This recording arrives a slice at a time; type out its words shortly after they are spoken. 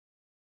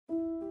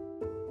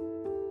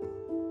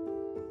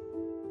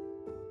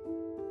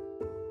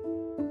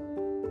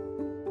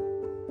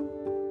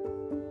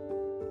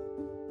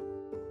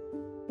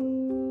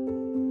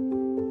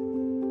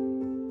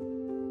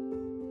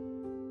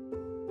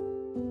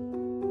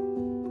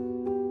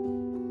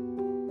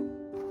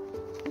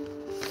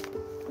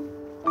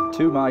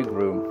To my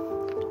groom.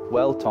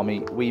 Well, Tommy,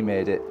 we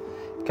made it.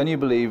 Can you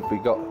believe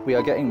we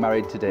are getting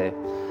married today?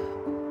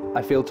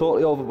 I feel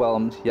totally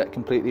overwhelmed, yet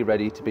completely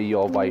ready to be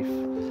your wife.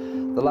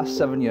 The last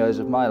 7 years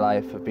of my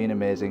life have been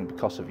amazing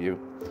because of you.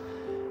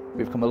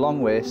 We've come a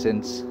long way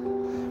since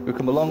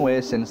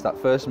that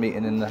first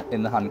meeting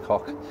in the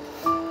Hancock.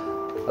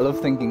 I love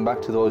thinking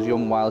back to those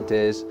young, wild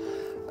days.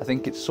 I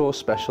think it's so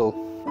special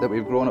that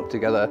we've grown up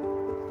together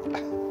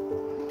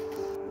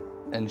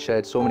and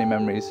shared so many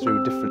memories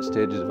through different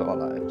stages of our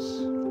lives.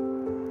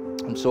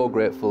 I'm so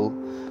grateful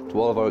to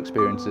all of our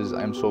experiences.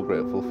 I am so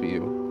grateful for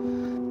you.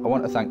 I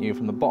want to thank you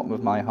from the bottom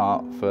of my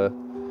heart for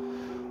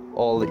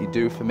all that you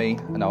do for me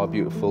and our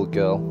beautiful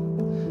girl.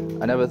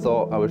 I never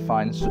thought I would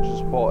find such a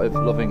supportive,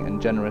 loving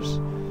and generous.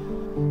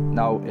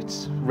 Now,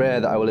 it's rare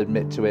that I will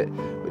admit to it,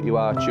 but you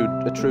are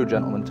a true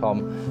gentleman,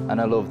 Tom, and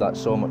I love that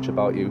so much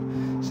about you.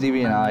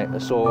 Stevie and I are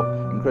so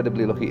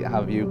incredibly lucky to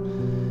have you.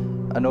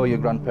 I know your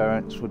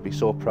grandparents would be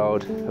so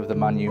proud of the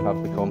man you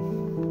have become.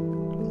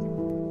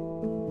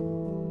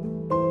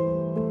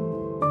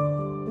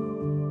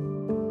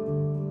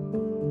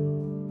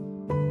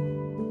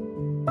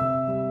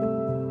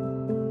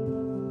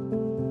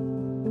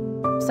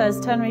 Says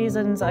 10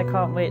 reasons I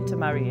can't wait to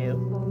marry you.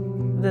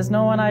 There's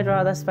no one I'd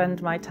rather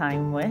spend my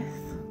time with.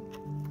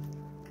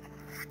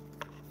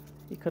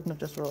 You couldn't have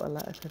just wrote a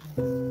letter, could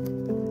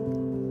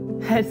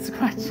you? Head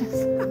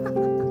scratches.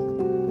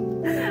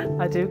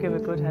 I do give a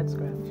good head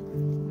scratch.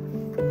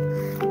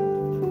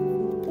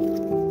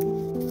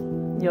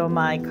 You're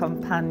my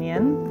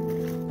companion.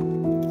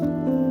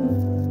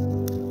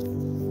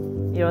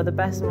 You're the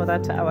best mother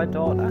to our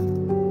daughter.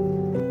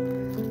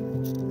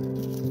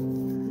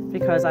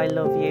 Because I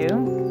love you.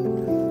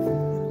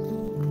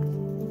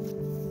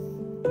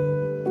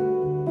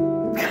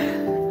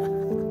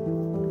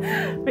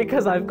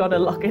 Because I've got to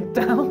lock it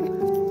down.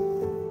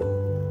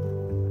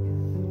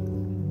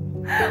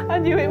 I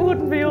knew it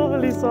wouldn't be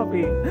overly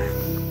soppy.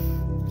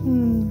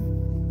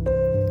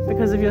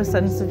 Because of your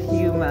sense of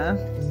humour.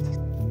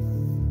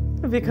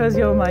 Because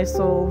you're my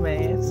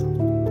soulmate.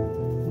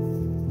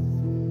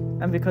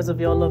 And because of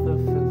your love of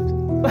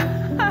food.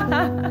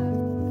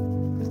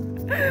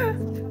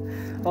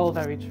 All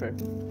very true.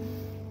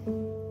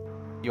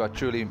 You are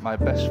truly my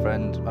best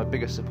friend, my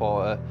biggest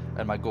supporter,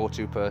 and my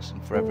go-to person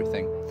for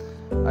everything.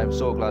 I'm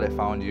so glad I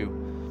found you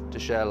to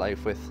share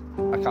life with.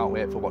 I can't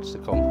wait for what's to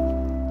come.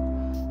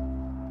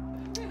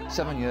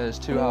 7 years,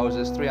 2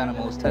 houses, 3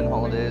 animals, 10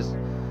 holidays,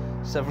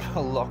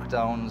 several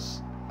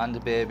lockdowns, and a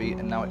baby,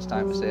 and now it's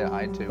time to say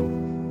I too.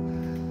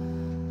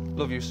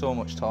 Love you so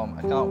much, Tom.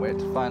 I can't wait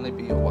to finally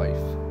be your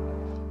wife.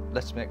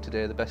 Let's make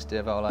today the best day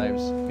of our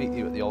lives. Meet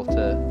you at the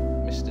altar,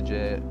 Mr.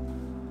 J.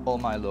 All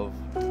my love,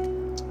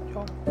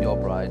 your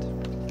bride.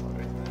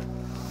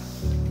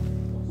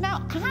 Now,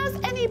 has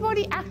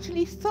anybody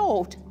actually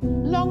thought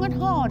long and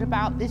hard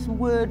about this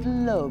word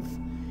love?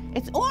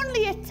 It's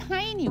only a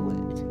tiny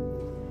word,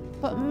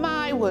 but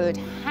my word,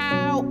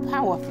 how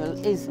powerful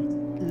is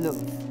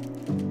love?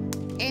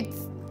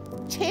 It's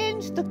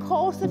changed the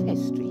course of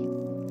history,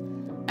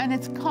 and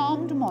it's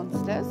calmed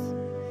monsters,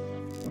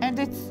 and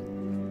it's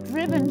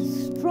driven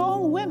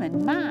strong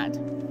women mad.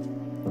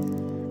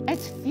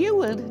 It's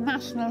fueled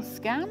national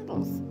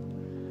scandals,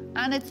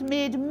 and it's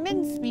made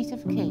mincemeat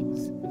of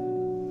kings.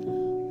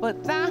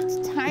 But that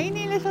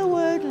tiny little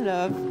word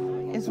love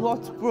is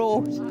what's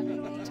brought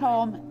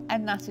Tom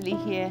and Natalie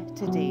here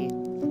today.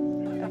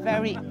 A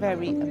very,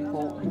 very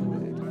important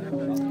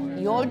word.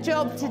 Your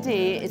job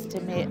today is to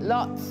make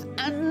lots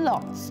and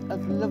lots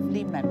of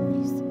lovely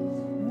memories.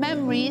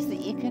 Memories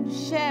that you can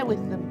share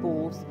with them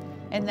both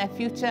in their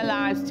future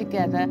lives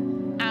together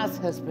as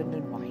husband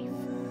and wife.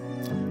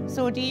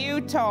 So do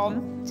you,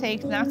 Tom,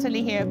 take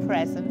Natalie here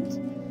present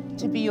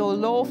to be your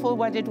lawful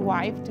wedded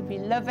wife, to be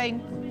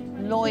loving,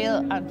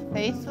 loyal and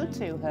faithful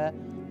to her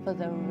for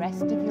the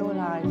rest of your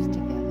lives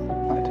together?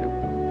 I do.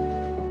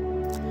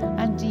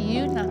 And do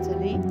you,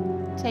 Natalie,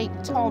 take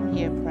Tom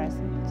here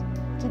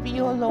present to be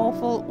your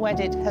lawful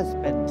wedded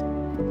husband,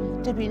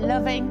 to be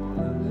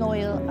loving,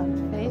 loyal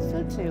and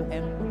faithful to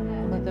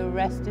him for the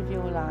rest of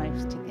your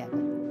lives together?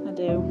 I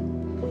do.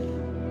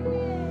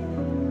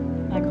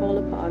 I call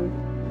upon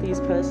these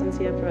persons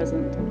here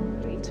present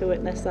to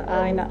witness that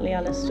I, Natalie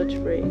Alice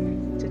Stutchbury,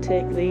 to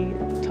take thee,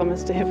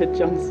 Thomas David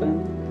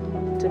Johnson,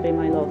 to be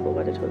my lawful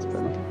wedded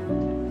husband.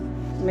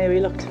 May we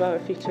look to our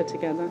future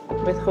together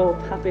with hope,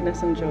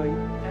 happiness and joy,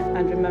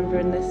 and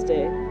remembering this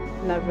day,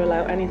 never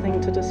allow anything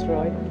to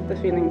destroy the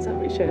feelings that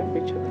we share for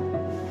each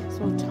other.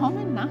 So Tom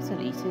and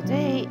Natalie,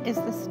 today is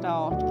the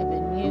start of a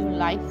new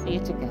life here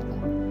together.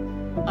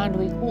 And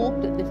we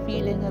hope that the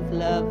feeling of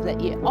love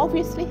that you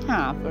obviously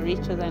have for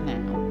each other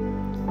now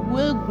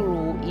will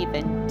grow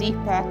even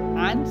deeper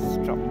and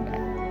stronger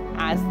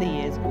as the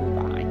years go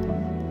by.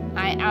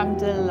 I am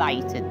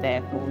delighted,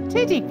 therefore,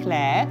 to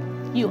declare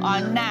you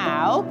are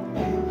now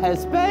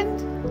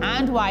husband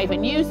and wife,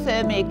 and you,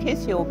 sir, may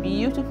kiss your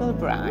beautiful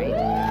bride.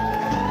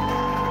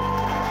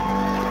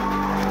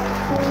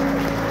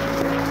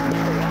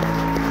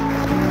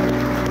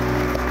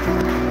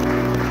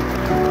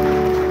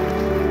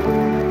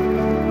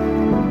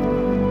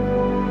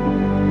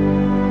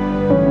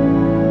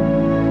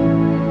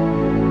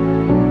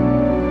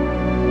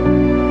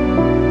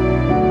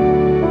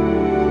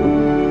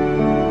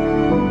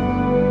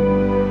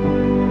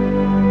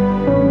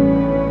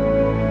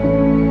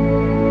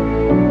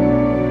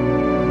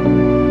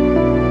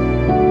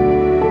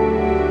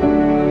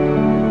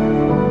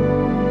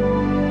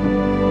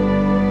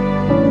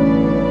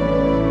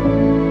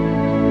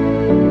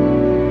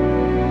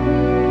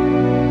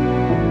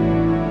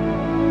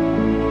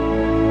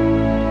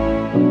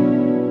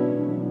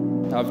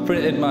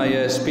 printed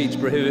my speech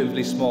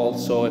prohibitively small,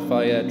 so if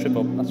I trip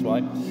up, that's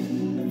why.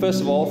 First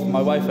of all, for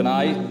my wife and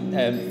I,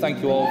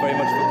 thank you all very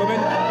much for coming.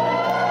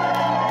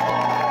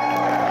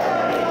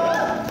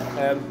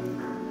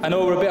 I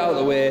know we're a bit out of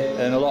the way,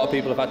 and a lot of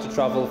people have had to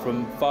travel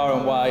from far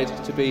and wide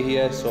to be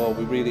here, so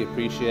we really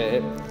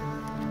appreciate it.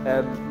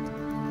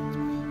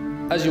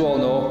 As you all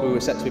know, we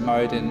were set to be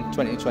married in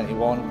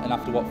 2021, and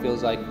after what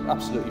feels like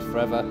absolutely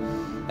forever,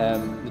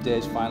 the day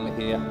is finally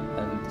here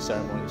and the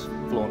ceremony's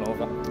flown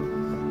over.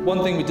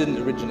 One thing we didn't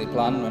originally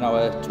plan on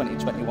our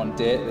 2021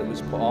 date that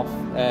was put off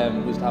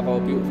was to have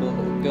our beautiful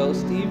little girl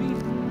Stevie.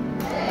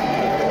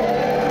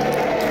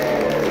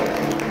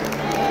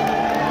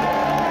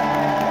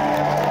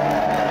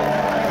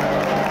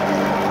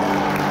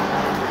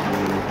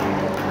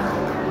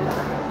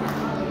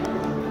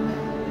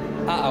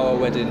 At our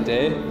wedding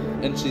day,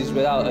 and she's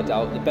without a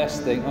doubt the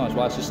best thing, oh, that's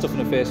why she's stuffing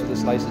her face with a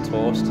slice of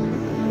toast.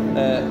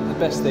 The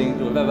best thing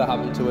that would have ever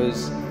happened to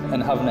us,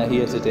 and having her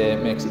here today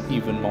makes it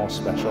even more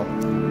special.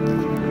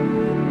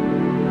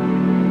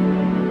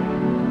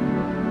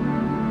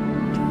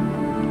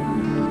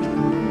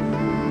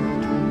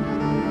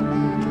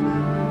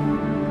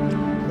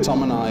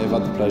 Tom and I have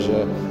had the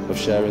pleasure of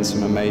sharing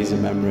some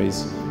amazing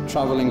memories,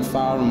 travelling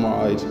far and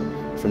wide,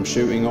 from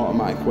shooting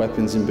automatic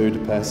weapons in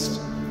Budapest,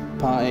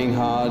 partying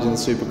hard in the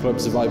super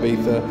clubs of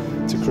Ibiza,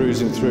 to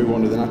cruising through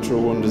one of the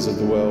natural wonders of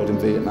the world in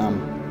Vietnam.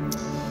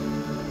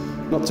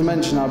 Not to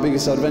mention our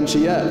biggest adventure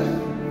yet,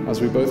 as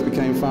we both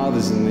became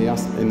fathers in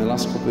the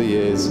last couple of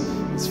years.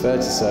 It's fair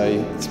to say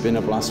it's been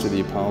a blast with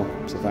you, pal,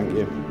 so thank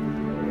you.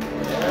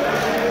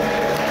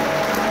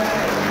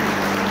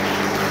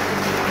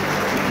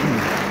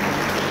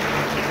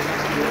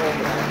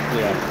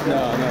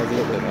 No, it's a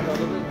little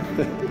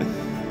bit.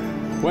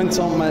 When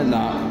Tom met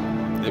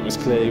Nat, it was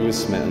clear he was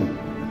smitten.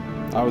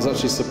 I was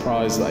actually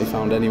surprised that he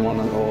found anyone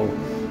at all.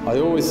 I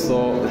always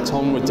thought that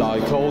Tom would die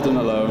cold and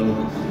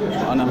alone,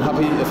 and I'm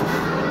happy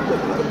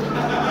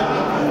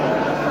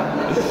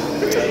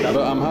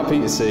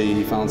to see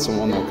he found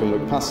someone that can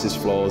look past his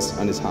flaws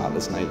and his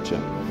heartless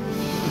nature.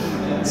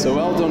 So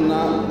well done,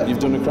 Nat. You've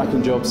done a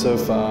cracking job so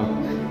far.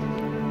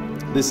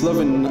 This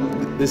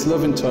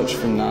loving touch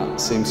from Nat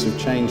seems to have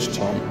changed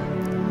Tom.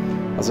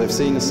 As I've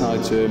seen a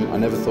side to him I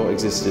never thought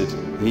existed.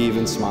 He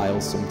even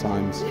smiles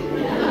sometimes.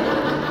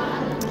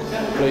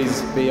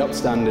 Please be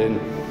upstanding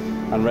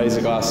and raise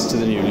a glass to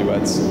the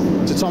newlyweds.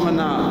 To Tom and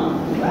Nat.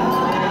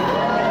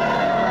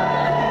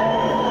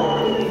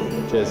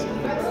 Cheers.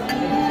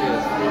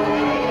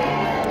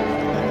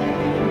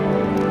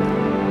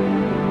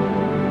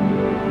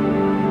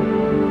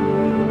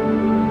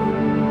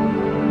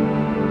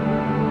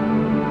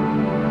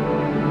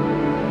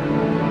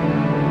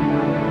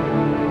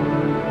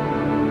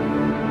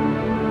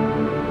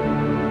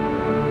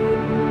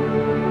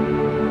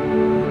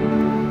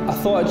 I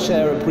thought I'd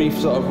share a brief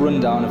sort of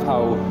rundown of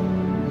how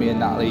me and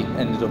Natalie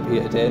ended up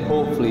here today, and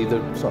hopefully the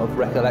sort of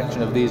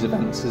recollection of these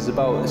events is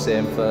about the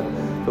same for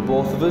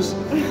both of us.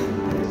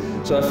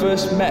 So I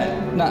first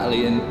met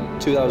Natalie in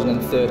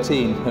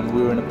 2013, and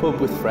we were in a pub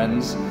with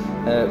friends.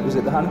 Was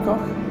it the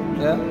Hancock?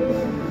 Yeah.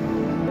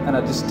 And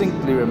I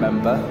distinctly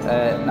remember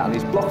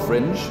Natalie's block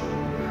fringe,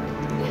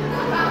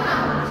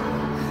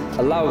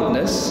 a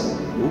loudness,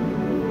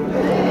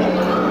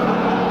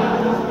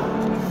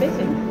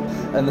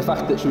 and the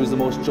fact that she was the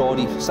most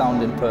Geordie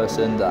sounding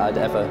person that I'd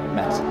ever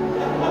met.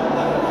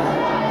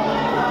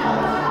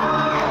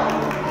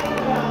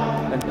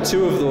 And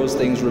two of those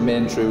things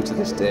remain true to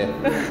this day.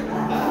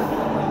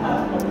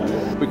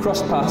 We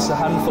crossed paths a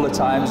handful of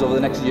times over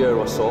the next year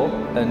or so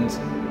and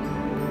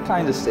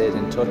kind of stayed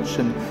in touch,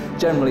 and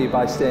generally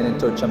by staying in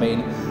touch I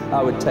mean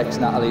I would text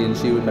Natalie and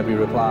she would maybe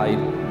reply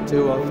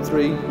 2 or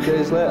 3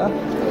 days later.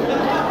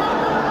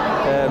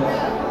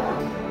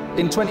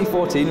 In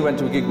 2014 we went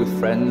to a gig with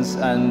friends,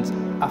 and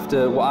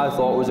after what I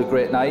thought was a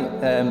great night,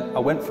 I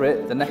went for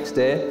it the next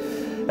day,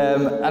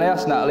 and I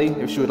asked Natalie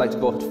if she would like to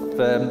go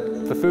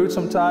for food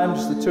sometime,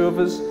 just the two of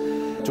us,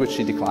 to which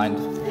she declined.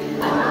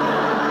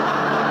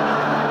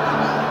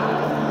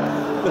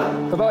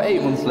 About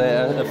 8 months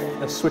later,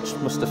 a switch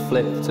must have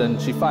flipped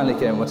and she finally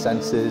came to her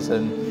senses,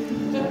 and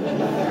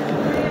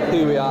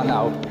here we are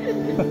now.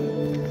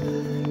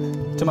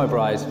 To my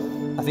bride,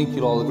 I think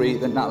you'll all agree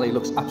that Natalie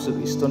looks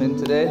absolutely stunning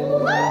today.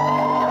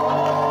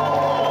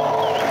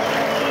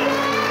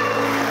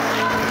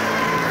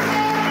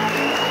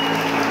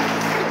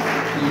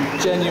 You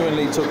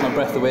genuinely took my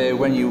breath away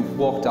when you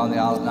walked down the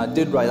aisle, and I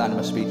did write that in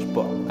my speech,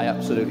 but I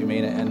absolutely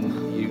mean it, and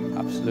you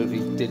absolutely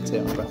did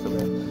take my breath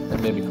away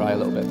and made me cry a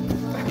little bit.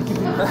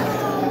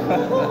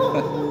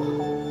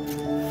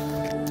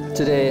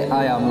 Today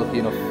I am lucky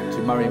enough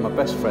to marry my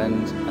best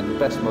friend and the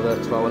best mother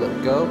to our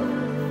little girl.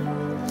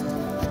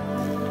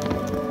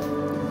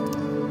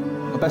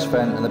 My best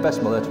friend and the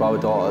best mother to our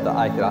daughter that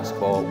I could ask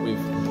for.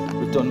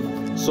 We've done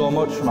so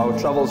much, from our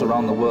travels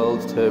around the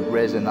world to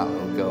raising that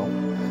little girl.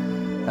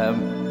 I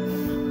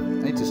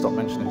need to stop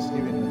mentioning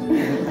Stevie.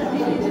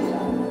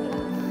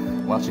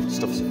 Well, she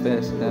stuffs her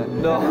face.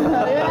 No.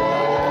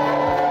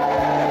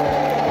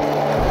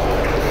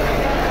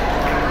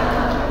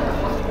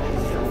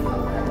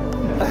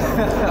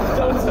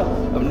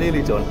 I'm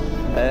nearly done.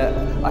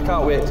 I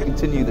can't wait to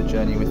continue the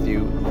journey with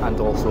you and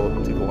also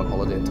to go on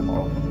holiday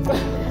tomorrow.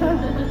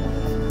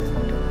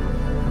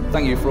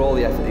 Thank you for all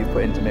the effort you've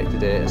put in to make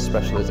today as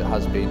special as it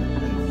has been.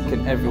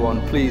 Can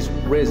everyone please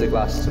raise a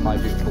glass to my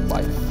beautiful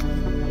wife?